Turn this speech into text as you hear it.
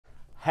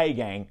Hey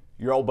gang,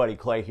 your old buddy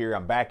Clay here.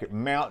 I'm back at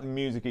Mountain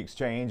Music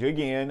Exchange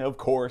again, of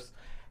course,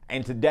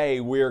 and today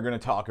we are going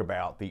to talk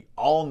about the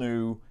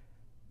all-new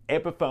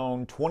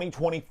Epiphone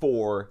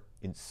 2024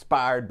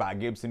 inspired by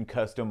Gibson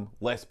Custom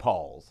Les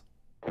Pauls.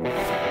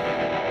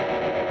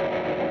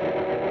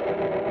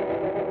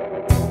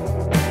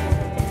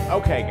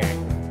 Okay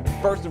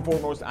gang, first and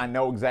foremost, I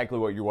know exactly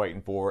what you're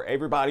waiting for.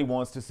 Everybody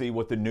wants to see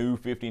what the new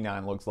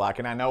 59 looks like,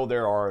 and I know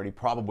there are already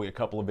probably a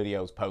couple of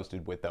videos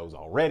posted with those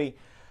already.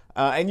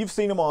 And you've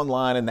seen them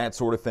online and that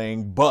sort of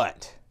thing,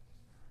 but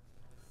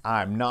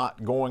I'm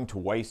not going to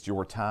waste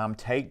your time.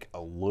 Take a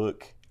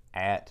look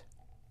at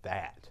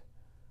that.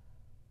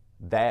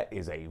 That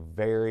is a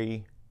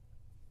very,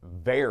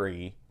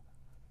 very,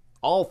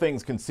 all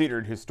things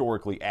considered,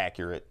 historically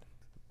accurate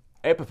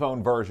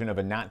Epiphone version of a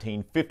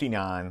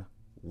 1959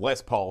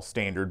 Les Paul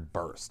Standard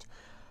Burst.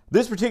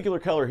 This particular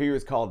color here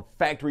is called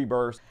Factory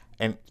Burst,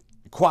 and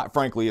quite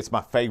frankly, it's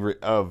my favorite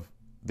of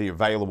the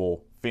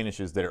available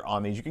finishes that are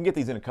on these. You can get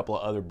these in a couple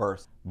of other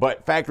bursts,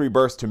 but Factory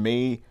Burst to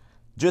me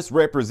just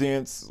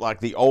represents like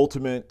the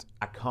ultimate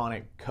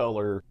iconic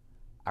color.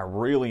 I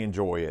really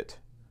enjoy it.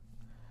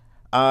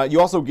 You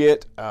also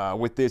get,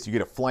 with this, you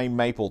get a flame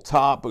maple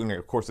top, and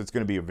of course it's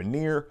going to be a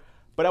veneer,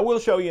 but I will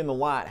show you in the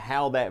light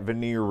how that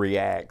veneer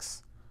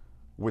reacts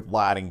with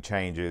lighting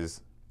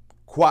changes.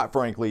 Quite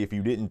frankly, if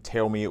you didn't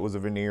tell me it was a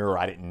veneer or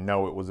I didn't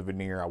know it was a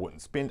veneer, I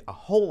wouldn't spend a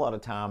whole lot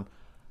of time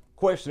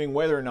questioning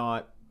whether or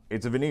not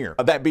it's a veneer.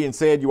 That being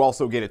said, you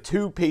also get a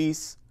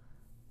two-piece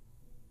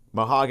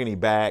mahogany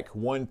back,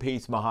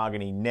 one-piece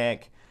mahogany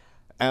neck.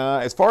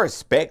 As far as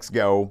specs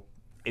go,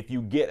 if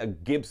you get a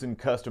Gibson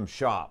Custom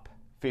Shop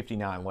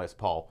 59 Les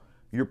Paul,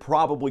 you're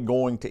probably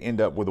going to end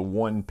up with a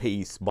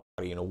one-piece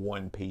body and a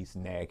one-piece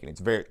neck, and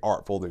it's very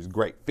artful. There's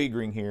great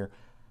figuring here.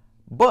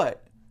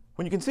 But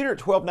when you consider it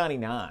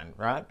 $12.99,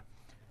 right?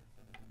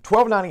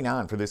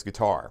 $12.99 for this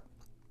guitar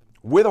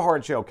with a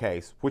hard shell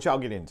case, which I'll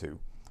get into.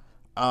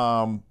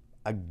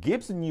 A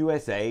Gibson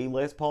USA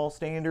Les Paul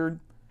Standard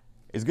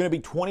is going to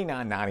be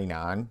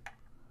 $29.99,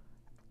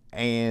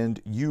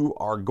 and you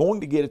are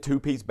going to get a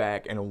two-piece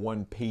back and a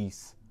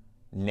one-piece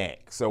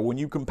neck. So when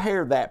you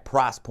compare that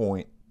price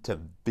point to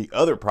the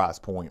other price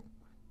point,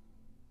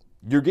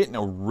 you're getting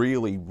a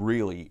really,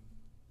 really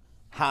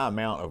high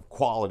amount of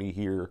quality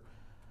here.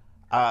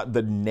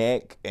 The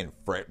neck and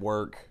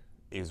fretwork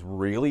is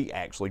really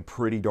actually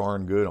pretty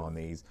darn good on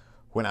these.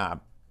 When I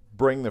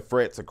bring the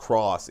frets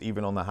across,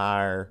 even on the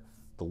higher,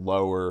 the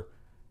lower,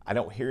 I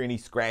don't hear any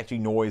scratchy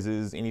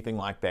noises, anything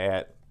like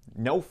that.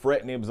 No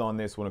fret nibs on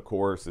this one, of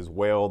course, as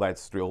well.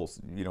 That's still,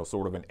 you know,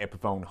 sort of an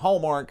Epiphone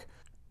hallmark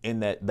in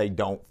that they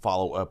don't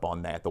follow up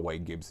on that the way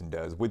Gibson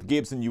does. With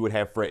Gibson, you would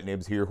have fret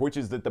nibs here, which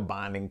is that the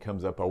binding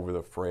comes up over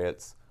the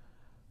frets.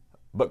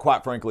 But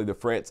quite frankly, the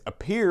frets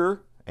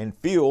appear and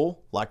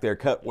feel like they're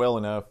cut well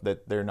enough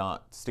that they're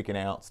not sticking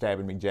out,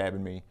 stabbing me,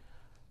 jabbing me.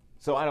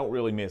 So I don't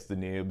really miss the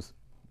nibs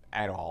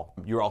at all.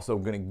 You're also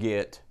going to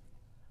get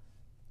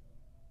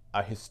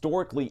a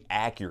historically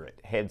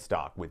accurate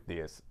headstock with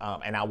this,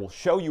 and I will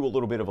show you a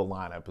little bit of a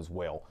lineup as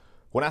well.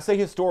 When I say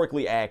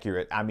historically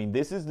accurate, I mean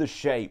this is the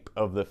shape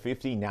of the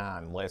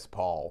 59 Les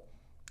Paul,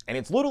 and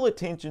it's little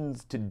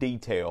attentions to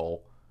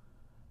detail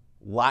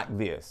like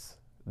this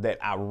that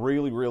I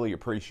really, really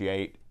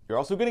appreciate. You're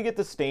also going to get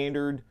the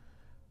standard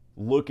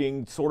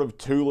looking sort of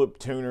tulip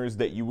tuners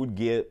that you would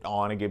get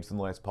on a Gibson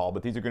Les Paul,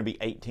 but these are going to be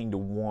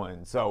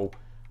 18-to-1. So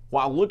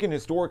while looking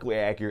historically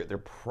accurate, they're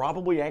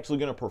probably actually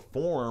going to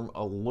perform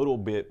a little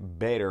bit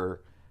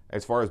better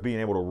as far as being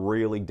able to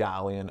really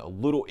dial in a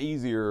little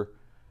easier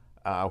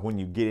when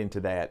you get into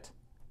that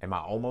am I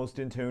almost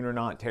in tune or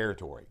not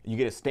territory. You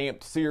get a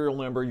stamped serial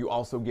number. You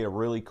also get a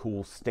really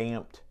cool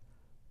stamped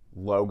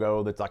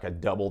logo that's like a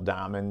double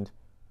diamond,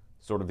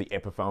 sort of the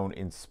Epiphone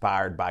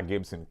inspired by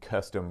Gibson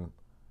Custom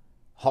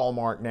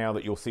hallmark now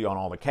that you'll see on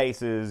all the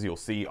cases. You'll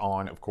see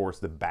on, of course,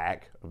 the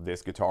back of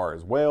this guitar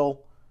as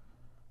well,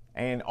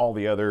 and all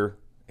the other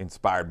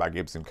inspired by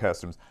Gibson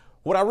Customs.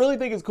 What I really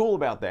think is cool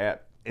about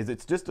that is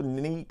it's just a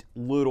neat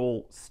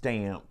little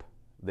stamp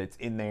that's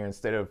in there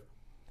instead of,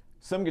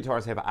 some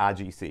guitars have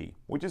IGC,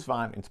 which is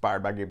fine,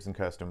 inspired by Gibson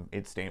Custom.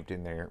 It's stamped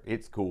in there.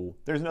 It's cool.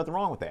 There's nothing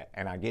wrong with that,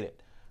 and I get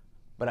it.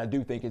 But I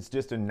do think it's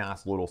just a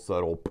nice little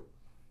subtle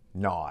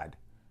nod,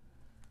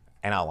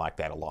 and I like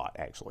that a lot,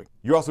 actually.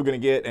 You're also going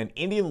to get an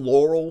Indian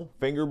Laurel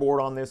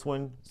fingerboard on this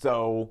one.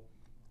 So,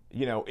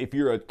 you know, if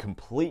you're a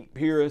complete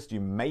purist,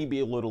 you may be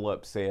a little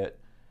upset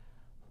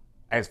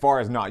as far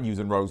as not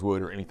using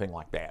rosewood or anything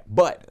like that.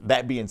 But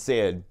that being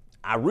said,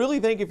 I really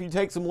think if you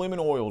take some lemon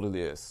oil to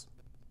this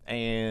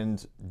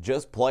and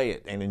just play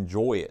it and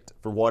enjoy it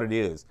for what it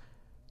is,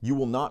 you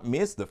will not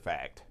miss the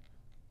fact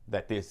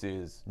that this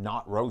is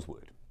not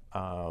rosewood.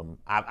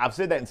 I've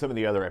said that in some of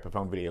the other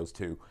Epiphone videos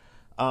too.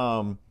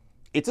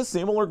 It's a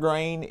similar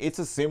grain, it's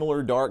a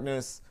similar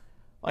darkness.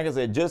 Like I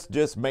said,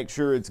 just make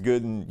sure it's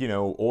good and, you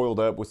know, oiled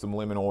up with some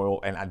lemon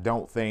oil, and I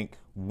don't think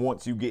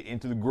once you get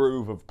into the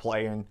groove of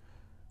playing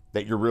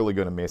that you're really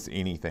going to miss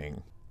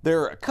anything.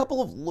 There are a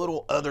couple of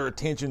little other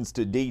attentions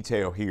to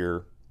detail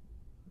here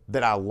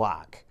that I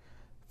like.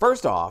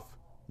 First off,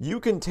 you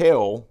can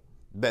tell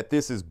that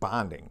this is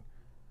binding.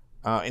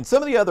 In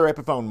some of the other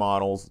Epiphone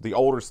models, the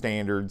older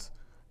standards,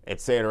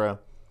 etc.,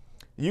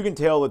 you can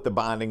tell that the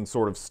binding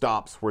sort of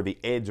stops where the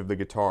edge of the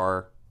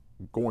guitar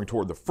going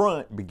toward the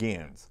front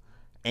begins.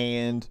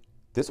 And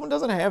this one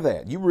doesn't have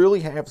that. You really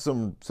have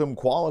some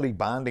quality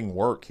binding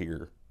work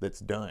here that's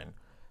done.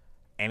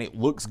 And it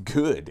looks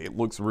good. It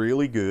looks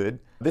really good.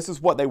 This is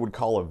what they would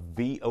call a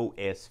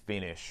VOS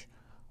finish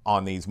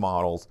on these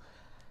models.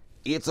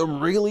 It's a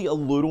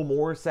little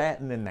more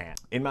satin than that,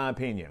 in my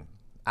opinion.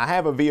 I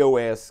have a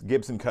VOS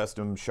Gibson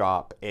Custom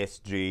Shop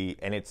SG,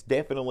 and it's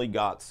definitely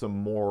got some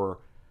more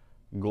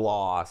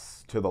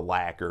gloss to the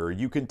lacquer.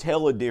 You can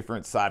tell a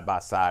difference side by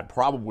side,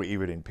 probably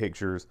even in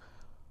pictures.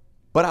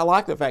 But I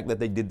like the fact that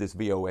they did this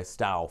VOS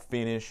style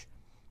finish.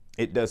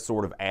 It does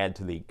sort of add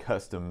to the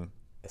custom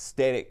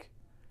aesthetic.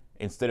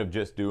 Instead of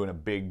just doing a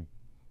big,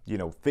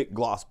 thick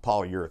gloss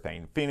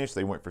polyurethane finish,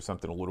 they went for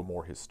something a little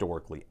more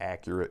historically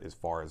accurate as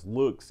far as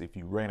looks. If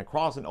you ran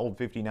across an old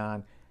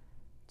 59,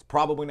 it's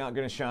probably not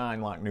going to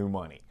shine like new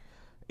money.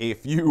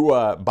 If you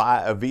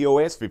buy a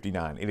VOS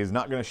 59, it is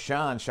not going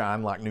to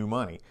shine like new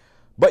money.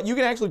 But you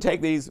can actually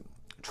take these.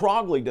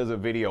 Trogley does a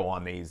video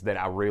on these that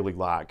I really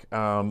like.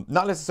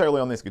 Not necessarily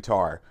on this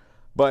guitar,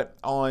 but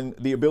on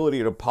the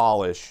ability to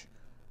polish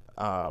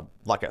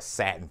like a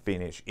satin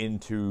finish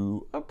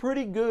into a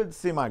pretty good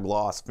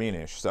semi-gloss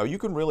finish. So you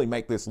can really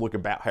make this look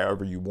about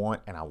however you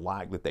want, and I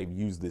like that they've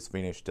used this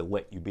finish to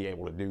let you be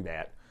able to do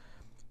that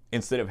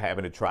instead of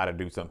having to try to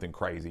do something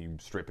crazy,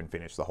 strip and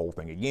finish the whole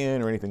thing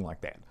again or anything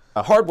like that.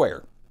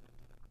 Hardware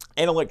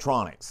and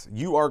electronics.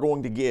 You are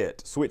going to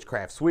get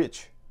Switchcraft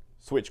switch,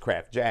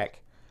 Switchcraft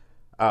jack,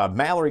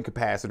 Mallory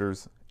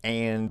capacitors,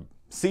 and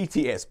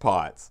CTS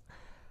pots.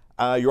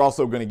 You're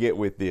also going to get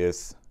with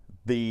this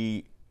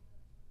the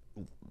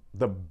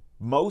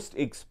most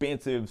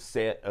expensive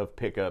set of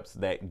pickups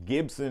that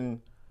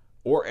Gibson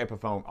or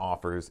Epiphone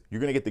offers. You're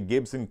going to get the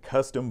Gibson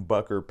Custom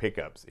Bucker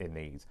pickups in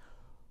these,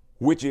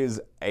 which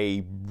is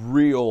a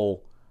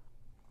real...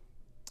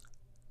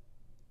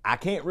 I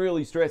can't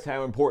really stress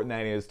how important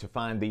that is to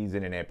find these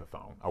in an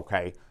Epiphone,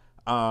 okay?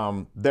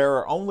 There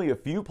are only a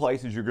few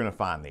places you're going to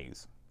find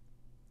these.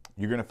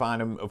 You're going to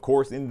find them, of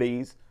course, in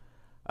these.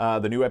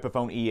 The new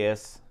Epiphone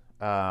ES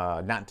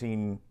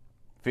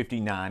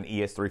 1959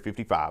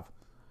 ES355.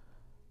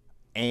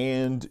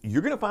 And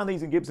you're going to find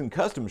these in Gibson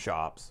Custom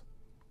shops.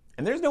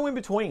 And there's no in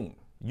between.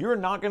 You're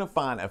not going to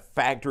find a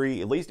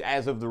factory, at least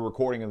as of the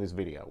recording of this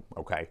video,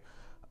 okay?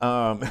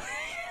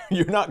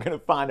 You're not going to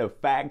find a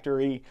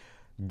factory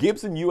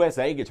Gibson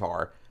USA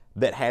guitar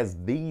that has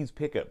these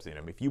pickups in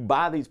them. If you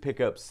buy these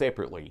pickups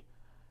separately,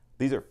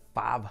 these are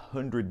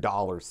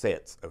 $500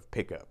 sets of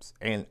pickups.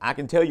 And I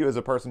can tell you, as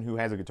a person who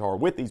has a guitar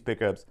with these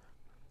pickups,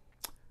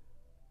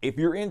 if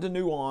you're into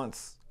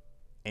nuance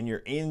and you're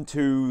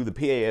into the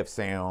PAF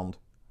sound,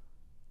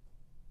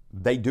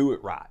 they do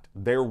it right.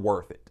 They're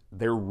worth it.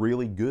 They're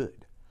really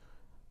good.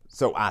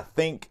 So I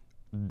think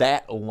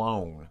that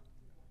alone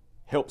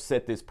helps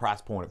set this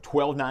price point of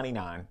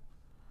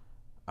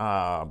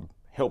 $12.99.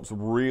 Helps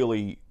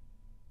really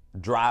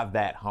drive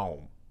that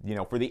home.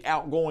 For the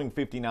outgoing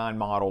 59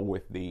 model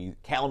with the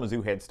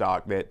Kalamazoo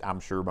headstock that I'm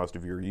sure most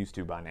of you are used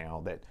to by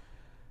now, that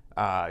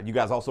you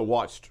guys also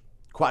watched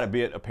quite a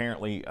bit,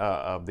 apparently,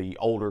 of the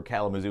older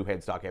Kalamazoo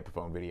headstock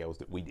Epiphone videos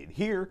that we did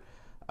here,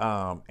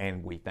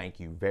 and we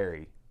thank you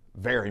very,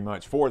 very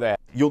much for that.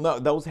 You'll know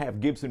those have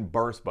Gibson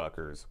burst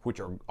buckers, which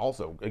are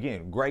also,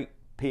 again, great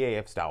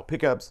PAF style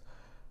pickups,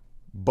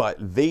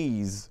 but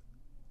these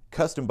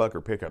custom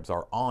bucker pickups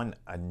are on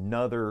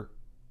another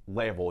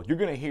level. You're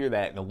going to hear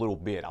that in a little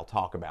bit. I'll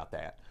talk about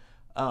that.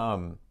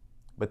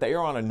 But they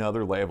are on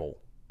another level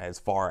as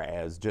far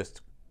as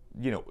just,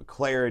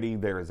 clarity.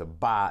 There is a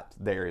bite.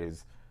 There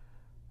is,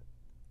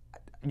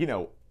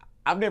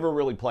 I've never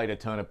really played a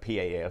ton of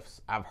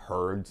PAFs. I've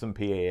heard some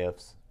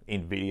PAFs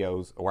in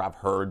videos, or I've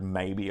heard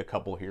maybe a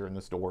couple here in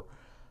the store.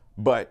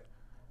 But,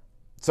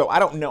 so I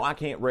don't know. I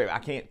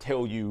can't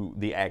tell you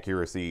the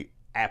accuracy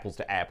apples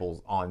to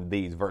apples on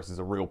these versus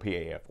a real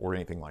PAF or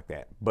anything like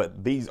that.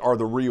 But these are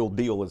the real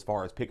deal as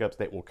far as pickups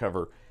that will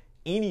cover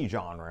any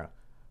genre,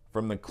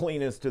 from the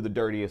cleanest to the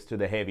dirtiest to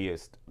the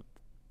heaviest.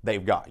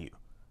 They've got you,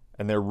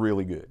 and they're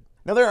really good.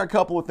 Now, there are a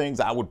couple of things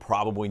I would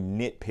probably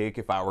nitpick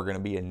if I were going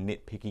to be a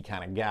nitpicky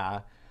kind of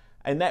guy,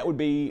 and that would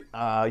be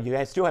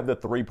you still have the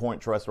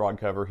 3-point truss rod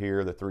cover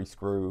here, the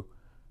 3-screw,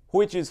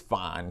 which is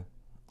fine.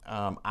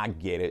 I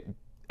get it.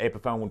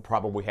 Epiphone would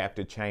probably have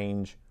to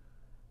change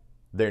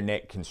their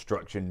neck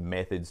construction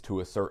methods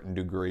to a certain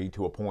degree,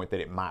 to a point that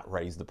it might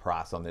raise the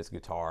price on this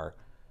guitar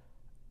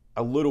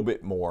a little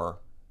bit more.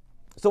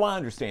 So I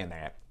understand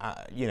that,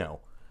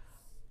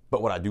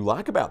 But what I do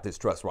like about this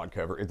truss rod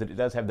cover is that it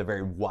does have the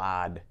very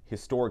wide,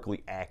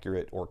 historically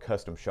accurate or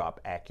custom shop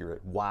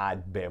accurate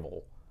wide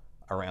bevel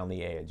around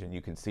the edge. And you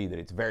can see that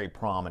it's very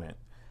prominent,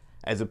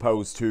 as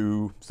opposed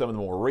to some of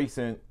the more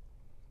recent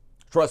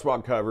truss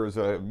rod covers,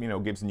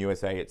 Gibson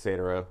USA,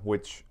 etc.,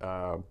 which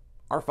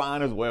are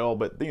fine as well,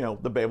 but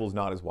the bevel's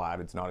not as wide,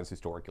 it's not as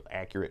historically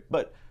accurate,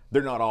 but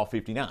they're not all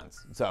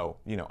 59s. So,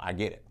 you know, I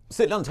get it.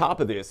 Sitting on top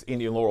of this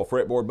Indian Laurel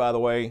fretboard, by the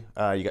way,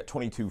 you got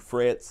 22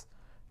 frets,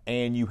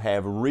 and you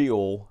have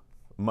real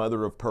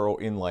mother of pearl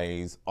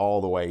inlays all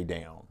the way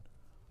down,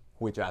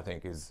 which I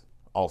think is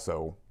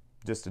also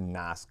just a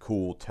nice,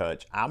 cool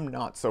touch. I'm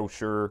not so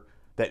sure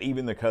that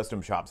even the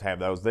custom shops have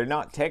those. They're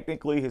not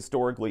technically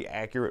historically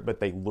accurate, but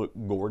they look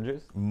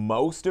gorgeous.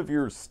 Most of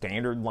your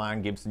standard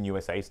line Gibson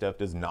USA stuff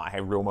does not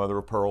have real mother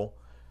of pearl.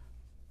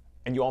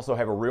 And you also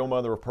have a real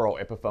mother of pearl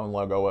Epiphone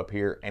logo up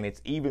here, and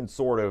it's even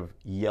sort of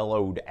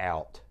yellowed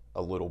out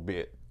a little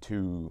bit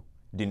to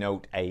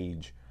denote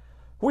age,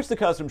 which the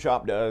custom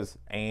shop does,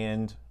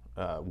 and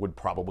would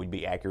probably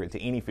be accurate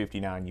to any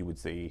 59 you would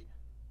see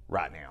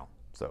right now.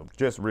 So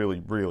just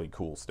really, really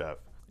cool stuff.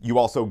 You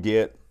also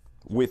get,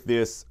 with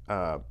this,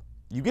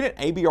 you get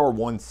an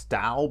ABR1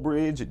 style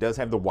bridge. It does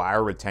have the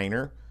wire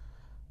retainer,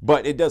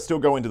 but it does still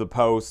go into the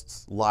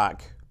posts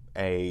like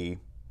a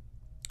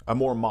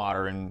more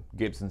modern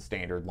Gibson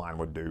standard line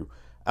would do.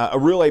 A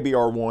real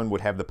ABR1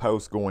 would have the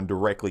posts going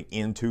directly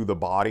into the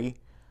body,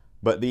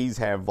 but these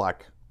have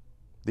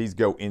these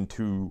go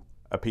into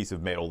a piece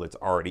of metal that's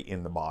already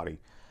in the body.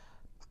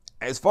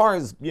 As far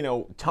as, you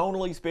know,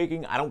 tonally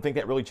speaking, I don't think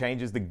that really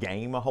changes the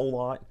game a whole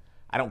lot.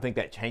 I don't think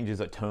that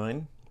changes a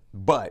ton,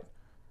 but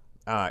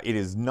it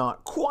is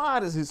not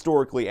quite as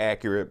historically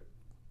accurate.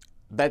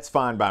 That's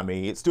fine by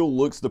me. It still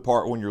looks the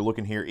part when you're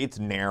looking here. It's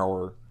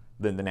narrower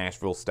than the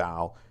Nashville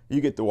style. You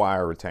get the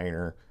wire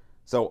retainer.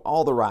 So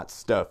all the right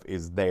stuff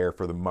is there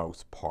for the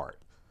most part.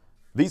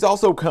 These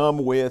also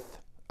come with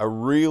a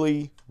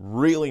really,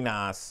 really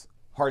nice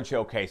hard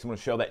shell case. I'm going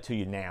to show that to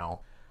you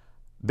now.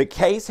 The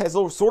case has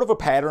a sort of a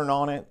pattern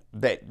on it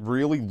that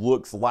really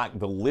looks like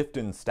the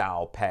Lifton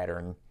style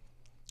pattern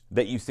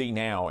that you see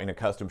now in a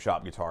custom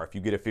shop guitar. If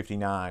you get a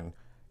 59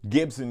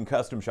 Gibson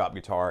custom shop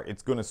guitar,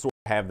 it's going to sort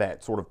of have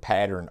that sort of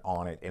pattern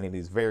on it, and it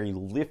is very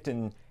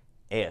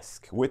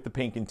Lifton-esque with the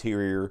pink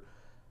interior,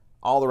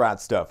 all the right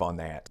stuff on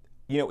that.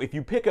 You know, if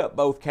you pick up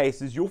both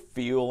cases, you'll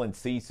feel and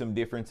see some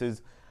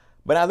differences,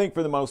 but I think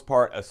for the most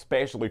part,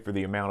 especially for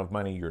the amount of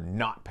money you're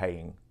not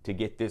paying to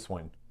get this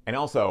one. And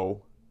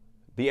also,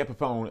 the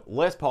Epiphone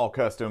Les Paul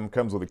Custom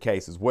comes with a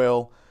case as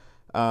well.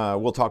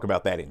 We'll talk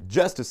about that in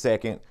just a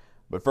second,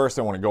 but first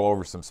I want to go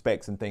over some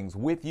specs and things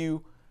with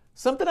you.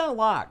 Something I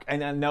like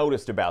and I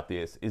noticed about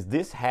this is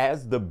this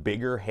has the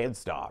bigger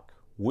headstock,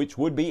 which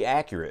would be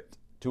accurate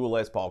to a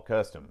Les Paul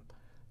Custom.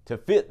 To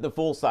fit the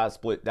full-size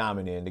split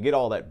diamond in, to get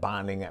all that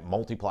binding, that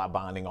multiply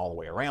binding all the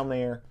way around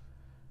there,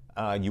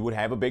 you would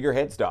have a bigger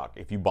headstock.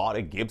 If you bought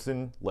a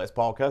Gibson Les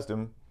Paul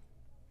Custom,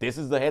 this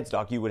is the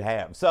headstock you would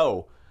have.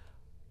 So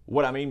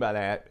what I mean by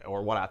that,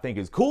 or what I think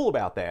is cool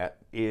about that,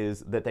 is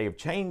that they have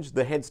changed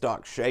the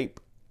headstock shape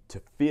to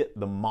fit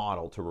the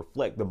model, to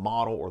reflect the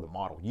model or the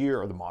model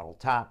year or the model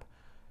type.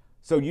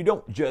 So you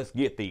don't just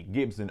get the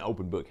Gibson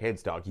open book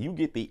headstock, you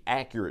get the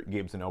accurate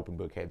Gibson open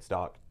book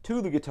headstock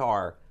to the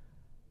guitar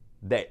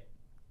that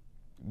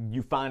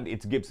you find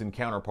its Gibson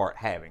counterpart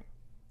having,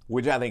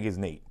 which I think is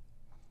neat.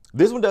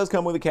 This one does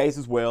come with a case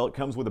as well. It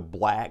comes with a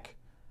black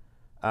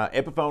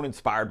Epiphone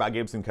inspired by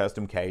Gibson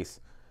custom case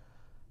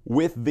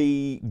with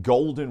the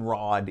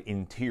goldenrod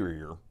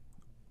interior,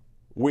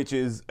 which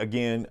is,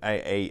 again,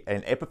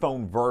 an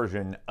Epiphone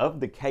version of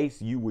the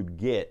case you would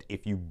get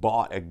if you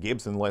bought a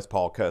Gibson Les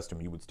Paul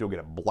Custom. You would still get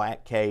a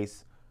black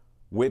case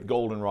with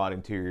goldenrod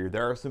interior.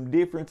 There are some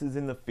differences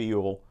in the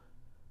feel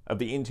of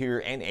the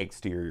interior and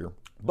exterior,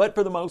 but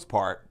for the most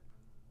part,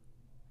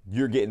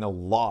 you're getting a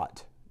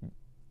lot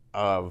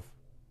of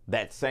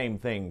that same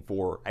thing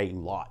for a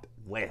lot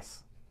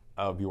less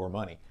of your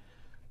money.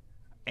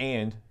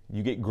 And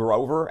you get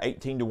Grover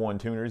 18-to-1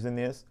 tuners in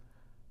this.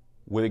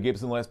 With a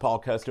Gibson Les Paul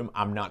Custom,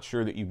 I'm not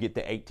sure that you get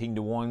the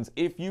 18-to-1s.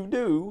 If you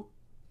do,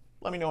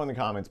 let me know in the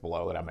comments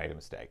below that I made a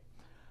mistake.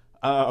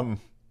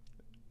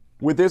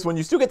 With this one,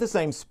 you still get the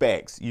same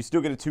specs. You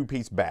still get a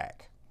two-piece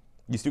back.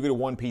 You still get a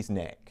one-piece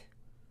neck.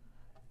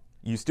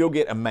 You still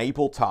get a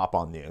maple top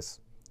on this,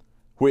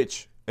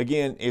 which,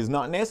 again, is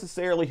not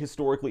necessarily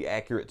historically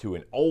accurate to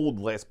an old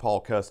Les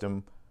Paul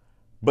Custom,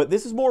 but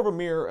this is more of a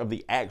mirror of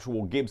the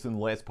actual Gibson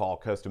Les Paul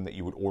Custom that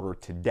you would order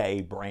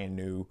today, brand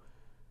new.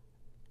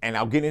 And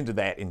I'll get into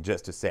that in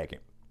just a second.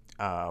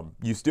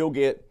 You still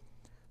get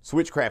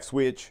Switchcraft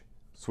switch,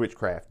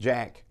 Switchcraft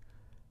jack,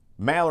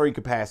 Mallory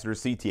capacitor,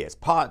 CTS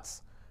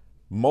pots,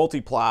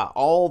 multiply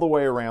all the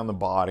way around the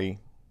body,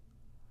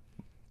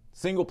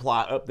 single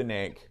ply up the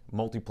neck,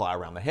 multiply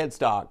around the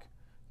headstock,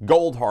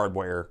 gold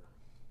hardware.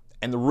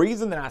 And the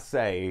reason that I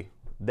say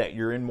that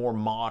you're in more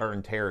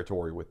modern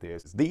territory with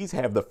this is these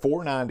have the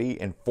 490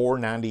 and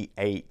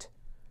 498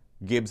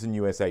 Gibson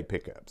USA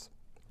pickups.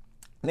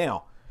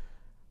 Now,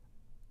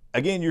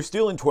 again, you're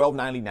still in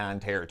 $12.99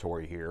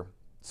 territory here.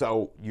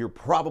 So you're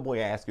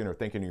probably asking or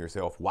thinking to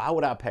yourself, why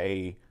would I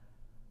pay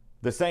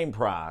the same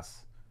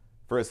price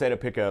for a set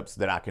of pickups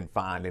that I can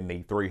find in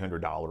the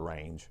 $300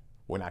 range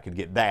when I could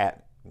get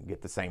that and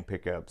get the same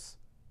pickups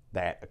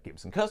that a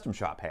Gibson Custom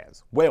Shop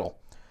has? Well,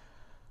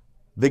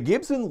 The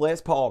Gibson Les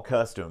Paul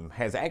Custom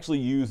has actually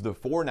used the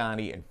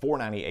 490 and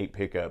 498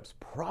 pickups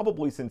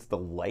probably since the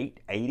late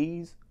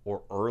 80s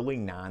or early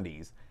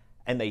 90s,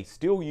 and they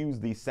still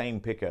use these same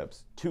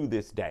pickups to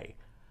this day.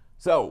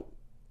 So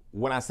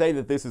when I say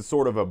that this is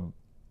sort of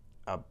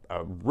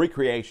a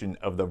recreation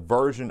of the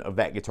version of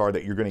that guitar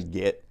that you're going to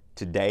get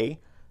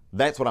today,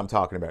 that's what I'm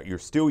talking about. You're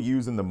still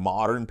using the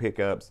modern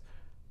pickups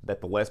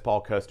that the Les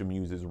Paul Custom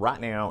uses right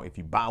now. If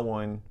you buy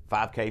one,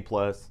 $5K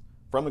plus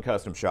from the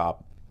custom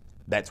shop,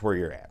 that's where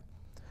you're at.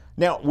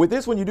 Now, with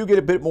this one, you do get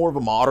a bit more of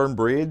a modern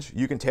bridge.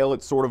 You can tell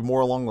it's sort of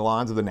more along the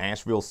lines of the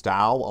Nashville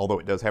style, although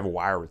it does have a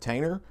wire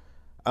retainer.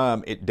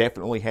 It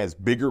definitely has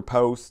bigger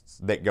posts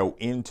that go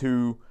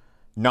into,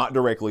 not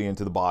directly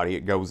into the body,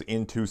 it goes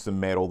into some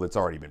metal that's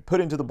already been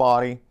put into the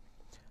body.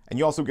 And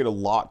you also get a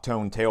lock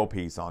tone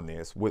tailpiece on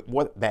this.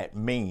 What that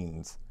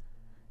means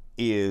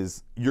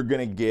is you're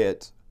gonna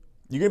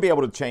be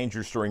able to change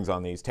your strings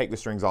on these, take the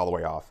strings all the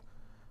way off,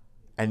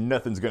 and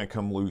nothing's gonna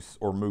come loose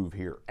or move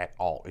here at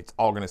all. It's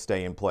all gonna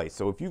stay in place.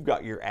 So if you've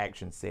got your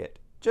action set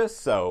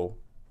just so,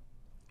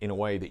 in a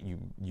way that you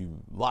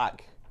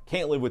like,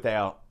 can't live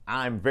without,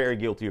 I'm very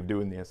guilty of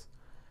doing this,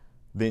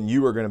 then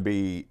you are gonna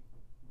be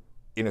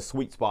in a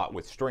sweet spot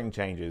with string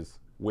changes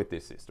with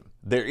this system.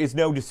 There is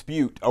no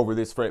dispute over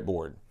this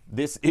fretboard.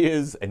 This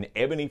is an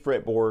ebony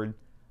fretboard,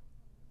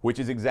 which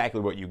is exactly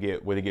what you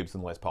get with a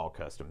Gibson Les Paul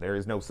Custom. There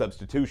is no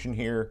substitution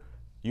here.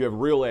 You have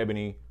real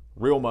ebony,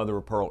 real mother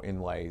of pearl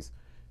inlays.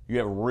 You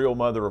have a real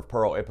mother of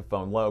pearl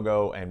Epiphone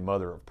logo and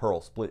mother of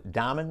pearl split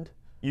diamond.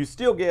 You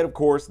still get, of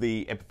course,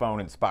 the Epiphone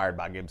inspired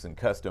by Gibson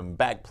Custom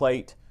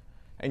backplate,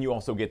 and you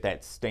also get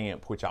that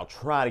stamp, which I'll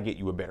try to get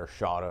you a better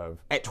shot of.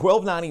 At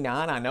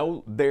 $12.99, I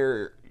know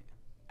there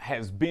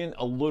has been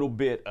a little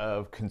bit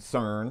of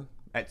concern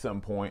at some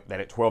point that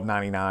at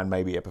 $12.99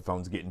 maybe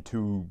Epiphone's getting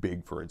too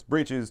big for its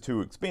britches,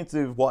 too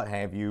expensive, what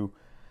have you.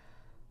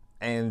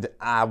 And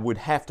I would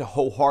have to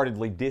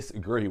wholeheartedly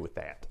disagree with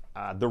that.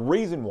 The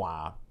reason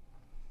why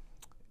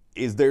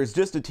is there's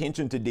just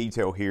attention to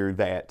detail here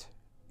that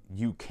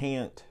you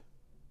can't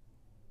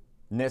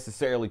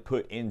necessarily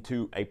put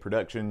into a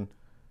production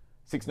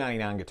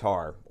 $699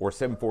 guitar or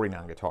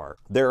 $749 guitar.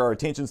 There are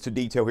attentions to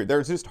detail here.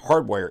 There's just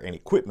hardware and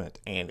equipment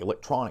and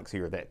electronics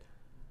here that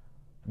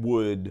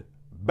would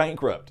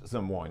bankrupt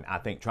someone, I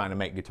think, trying to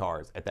make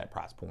guitars at that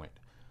price point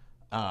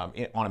on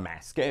a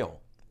mass scale.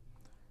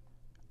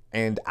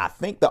 And I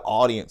think the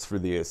audience for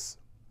this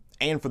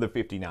and for the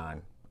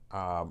 59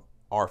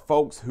 are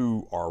folks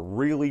who are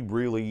really,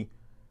 really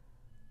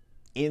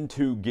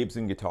into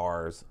Gibson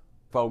guitars,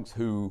 folks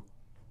who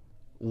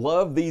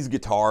love these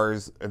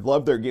guitars,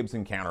 love their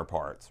Gibson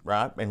counterparts,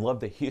 right? And love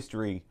the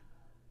history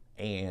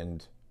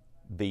and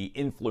the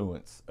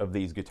influence of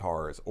these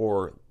guitars,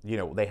 or, you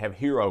know, they have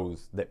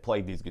heroes that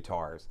played these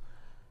guitars.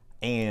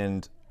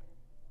 And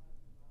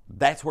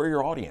that's where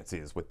your audience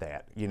is with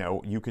that. You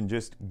know, you can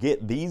just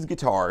get these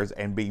guitars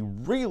and be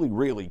really,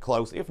 really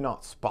close, if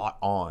not spot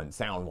on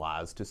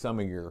sound-wise, to some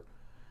of your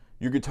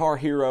guitar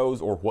heroes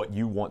or what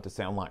you want to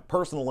sound like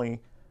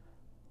personally.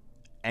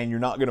 And you're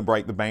not going to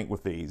break the bank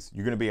with these.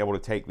 You're going to be able to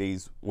take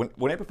these. When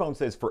Epiphone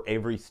says for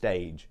every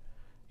stage,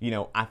 you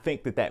know, I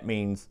think that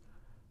means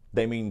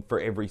they mean for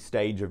every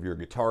stage of your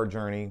guitar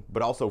journey,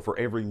 but also for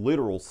every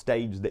literal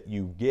stage that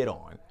you get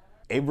on.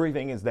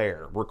 Everything is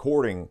there.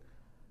 Recording,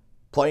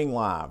 playing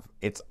live,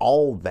 it's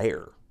all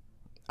there.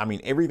 I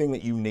mean, everything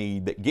that you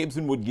need that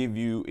Gibson would give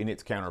you in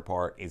its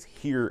counterpart is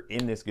here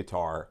in this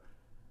guitar.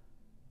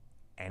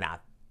 And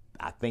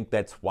I think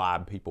that's why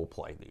people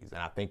play these,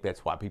 and I think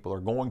that's why people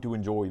are going to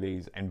enjoy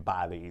these and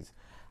buy these.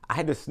 I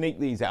had to sneak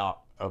these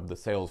out of the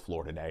sales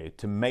floor today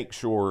to make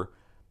sure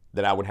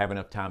that I would have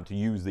enough time to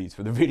use these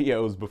for the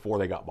videos before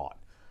they got bought.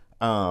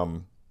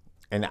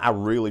 And I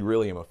really,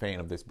 really am a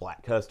fan of this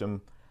black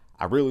custom.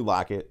 I really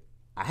like it.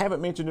 I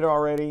haven't mentioned it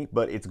already,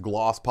 but it's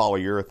gloss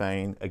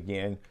polyurethane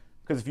again,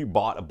 because if you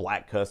bought a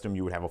black custom,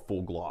 you would have a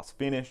full gloss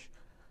finish.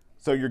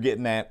 So you're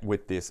getting that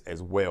with this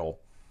as well.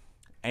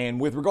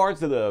 And with regards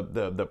to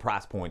the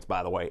price points,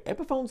 by the way,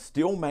 Epiphone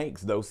still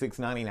makes those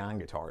 $699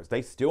 guitars.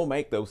 They still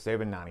make those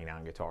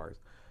 $799 guitars.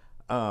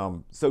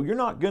 So you're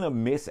not going to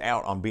miss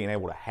out on being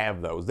able to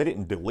have those. They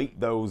didn't delete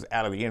those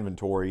out of the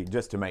inventory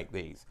just to make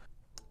these.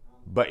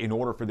 But in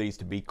order for these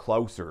to be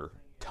closer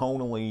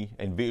tonally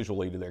and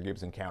visually to their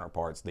Gibson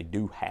counterparts, they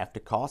do have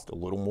to cost a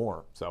little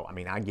more. So, I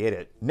mean, I get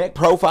it. Neck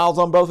profiles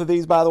on both of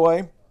these, by the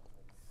way,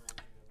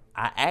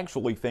 I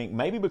actually think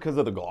maybe because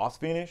of the gloss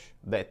finish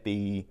that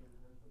the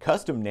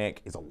custom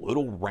neck is a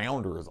little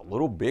rounder, is a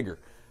little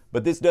bigger.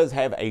 But this does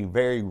have a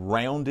very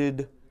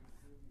rounded,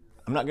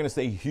 I'm not going to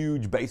say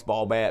huge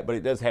baseball bat, but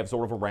it does have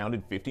sort of a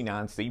rounded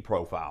 59C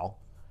profile.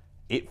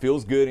 It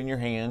feels good in your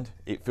hand.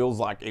 It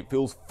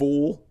feels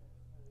full,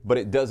 but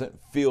it doesn't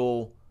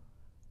feel,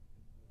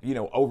 you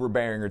know,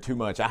 overbearing or too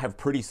much. I have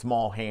pretty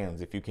small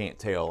hands, if you can't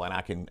tell, and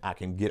I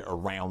can get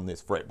around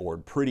this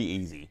fretboard pretty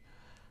easy.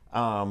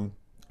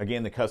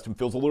 Again, the custom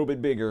feels a little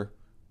bit bigger,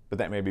 but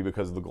that may be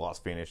because of the gloss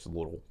finish, a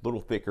little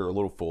thicker, a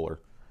little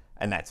fuller,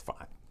 and that's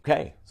fine.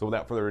 Okay, so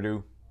without further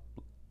ado,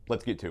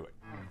 let's get to it.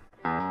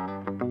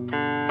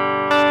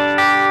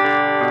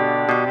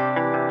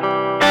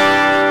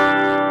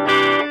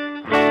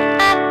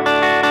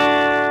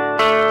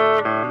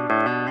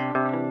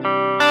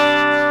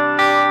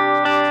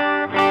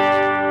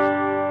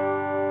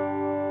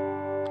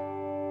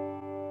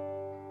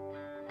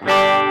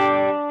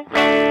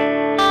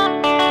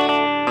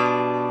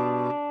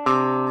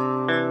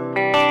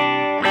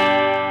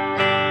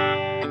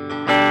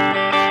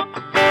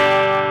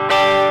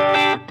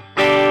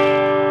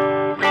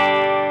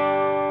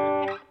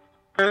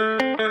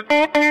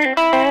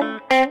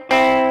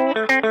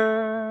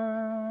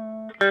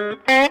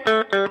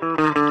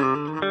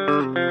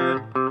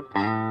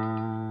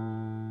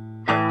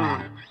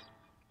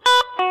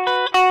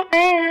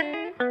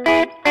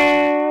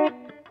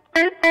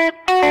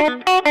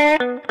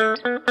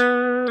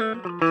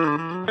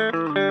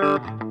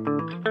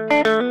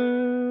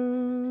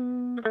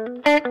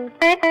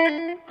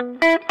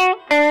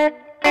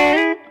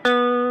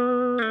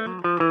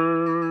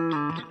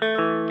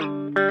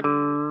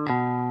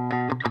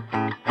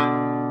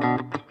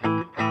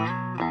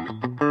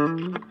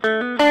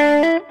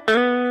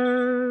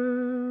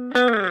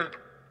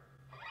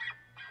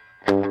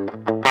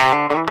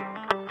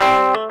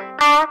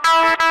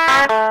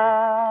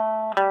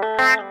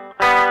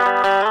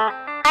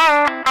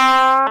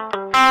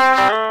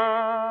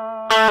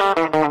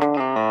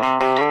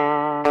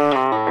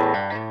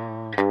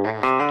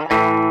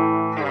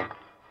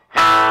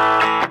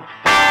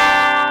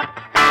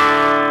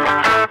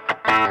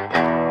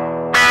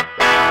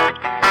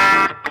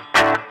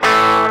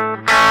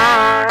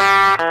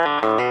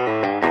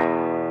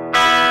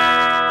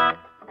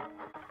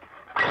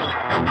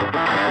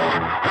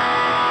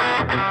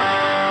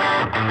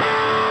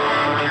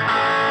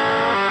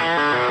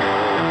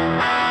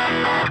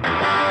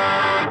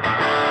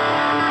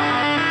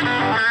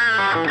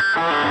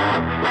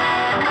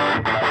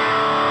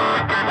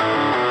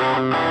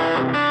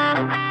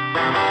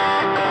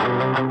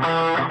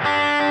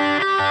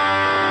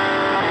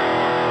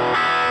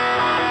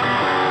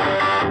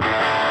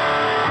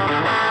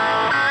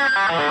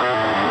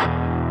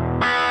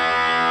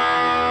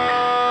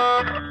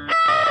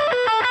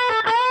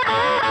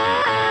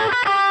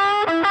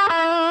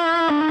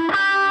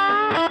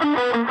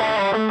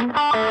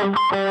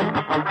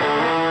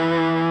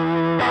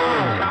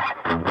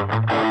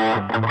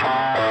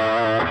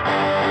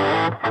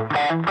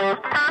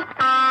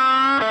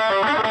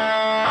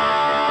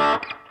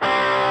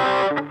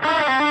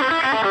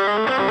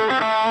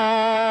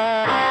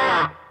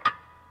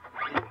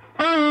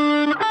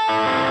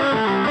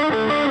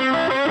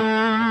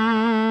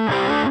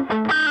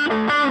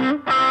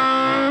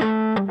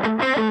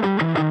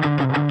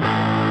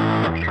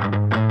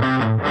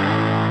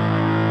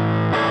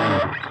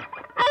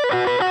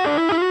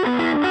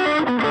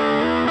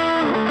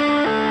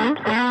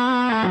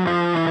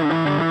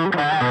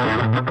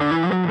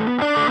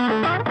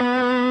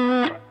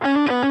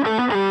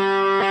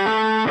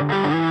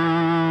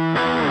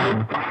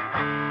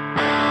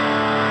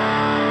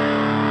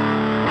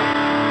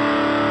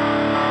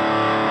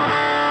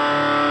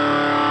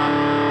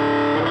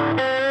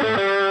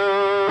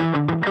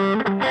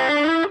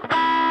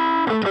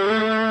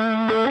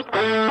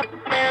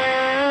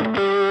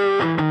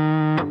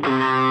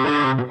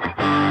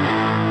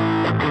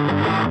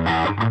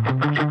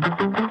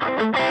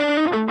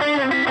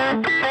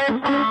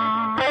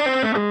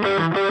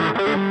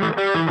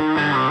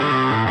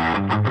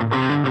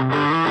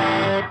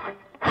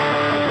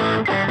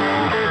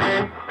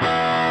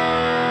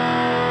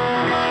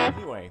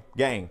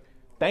 Gang,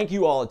 thank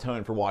you all a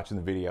ton for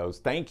watching the videos.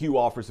 Thank you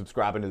all for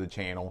subscribing to the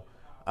channel.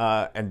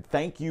 And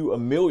thank you a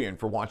million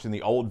for watching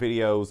the old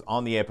videos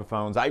on the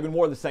Epiphones. I even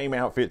wore the same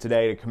outfit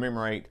today to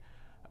commemorate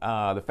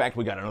the fact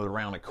we got another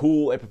round of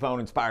cool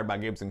Epiphone inspired by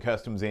Gibson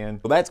Customs in.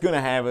 So that's going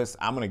to have us.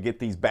 I'm going to get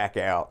these back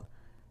out.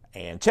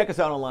 And check us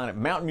out online at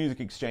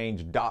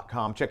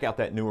mountainmusicexchange.com. Check out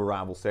that new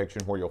arrival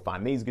section where you'll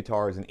find these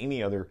guitars and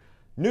any other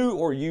new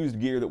or used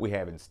gear that we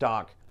have in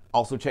stock.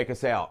 Also check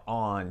us out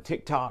on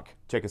TikTok,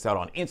 check us out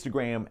on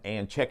Instagram,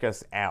 and check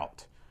us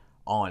out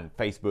on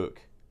Facebook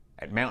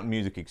at Mountain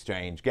Music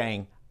Exchange.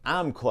 Gang,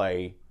 I'm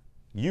Clay.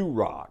 You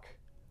rock.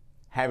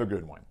 Have a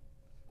good one.